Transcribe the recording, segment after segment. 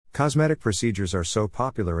Cosmetic procedures are so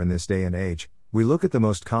popular in this day and age. We look at the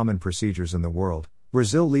most common procedures in the world.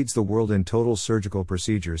 Brazil leads the world in total surgical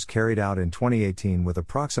procedures carried out in 2018 with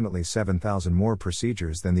approximately 7,000 more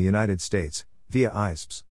procedures than the United States, via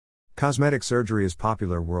ISPS. Cosmetic surgery is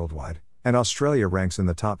popular worldwide, and Australia ranks in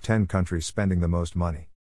the top 10 countries spending the most money.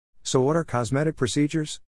 So what are cosmetic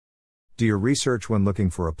procedures? Do your research when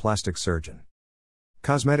looking for a plastic surgeon.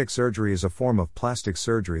 Cosmetic surgery is a form of plastic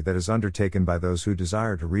surgery that is undertaken by those who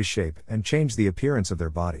desire to reshape and change the appearance of their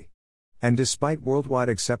body. And despite worldwide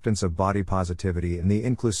acceptance of body positivity and the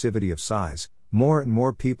inclusivity of size, more and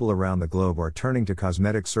more people around the globe are turning to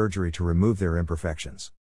cosmetic surgery to remove their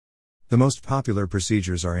imperfections. The most popular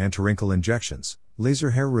procedures are anti-wrinkle injections, laser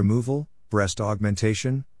hair removal, breast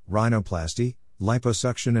augmentation, rhinoplasty,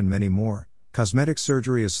 liposuction, and many more. Cosmetic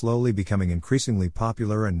surgery is slowly becoming increasingly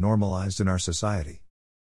popular and normalized in our society.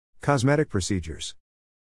 Cosmetic procedures.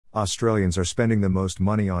 Australians are spending the most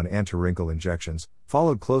money on anti-wrinkle injections,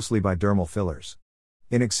 followed closely by dermal fillers.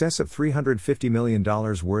 In excess of $350 million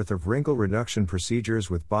worth of wrinkle reduction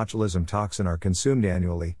procedures with botulism toxin are consumed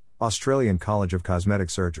annually. Australian College of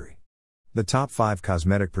Cosmetic Surgery. The top 5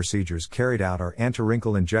 cosmetic procedures carried out are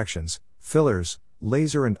anti-wrinkle injections, fillers,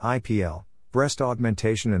 laser and IPL, breast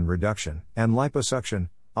augmentation and reduction, and liposuction.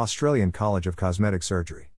 Australian College of Cosmetic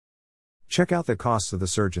Surgery. Check out the costs of the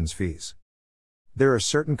surgeon's fees. There are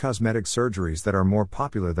certain cosmetic surgeries that are more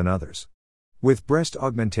popular than others. With breast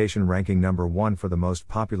augmentation ranking number 1 for the most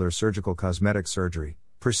popular surgical cosmetic surgery,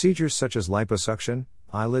 procedures such as liposuction,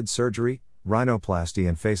 eyelid surgery, rhinoplasty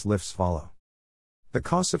and facelifts follow. The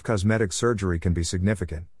costs of cosmetic surgery can be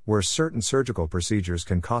significant, where certain surgical procedures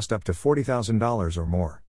can cost up to $40,000 or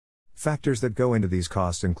more. Factors that go into these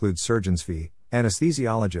costs include surgeon's fee,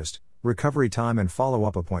 anesthesiologist, recovery time and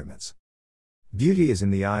follow-up appointments. Beauty is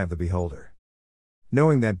in the eye of the beholder.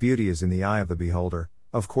 Knowing that beauty is in the eye of the beholder,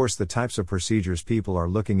 of course the types of procedures people are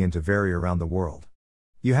looking into vary around the world.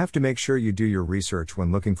 You have to make sure you do your research when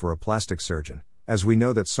looking for a plastic surgeon, as we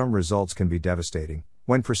know that some results can be devastating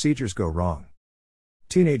when procedures go wrong.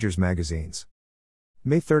 Teenagers magazines.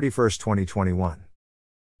 May 31, 2021.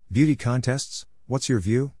 Beauty contests, what's your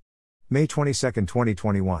view? May 22,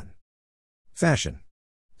 2021. Fashion.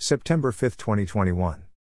 September 5, 2021.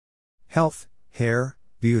 Health, hair,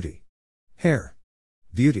 beauty. Hair.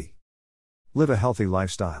 Beauty. Live a healthy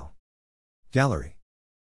lifestyle. Gallery.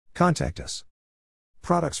 Contact us.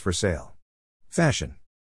 Products for sale. Fashion.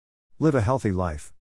 Live a healthy life.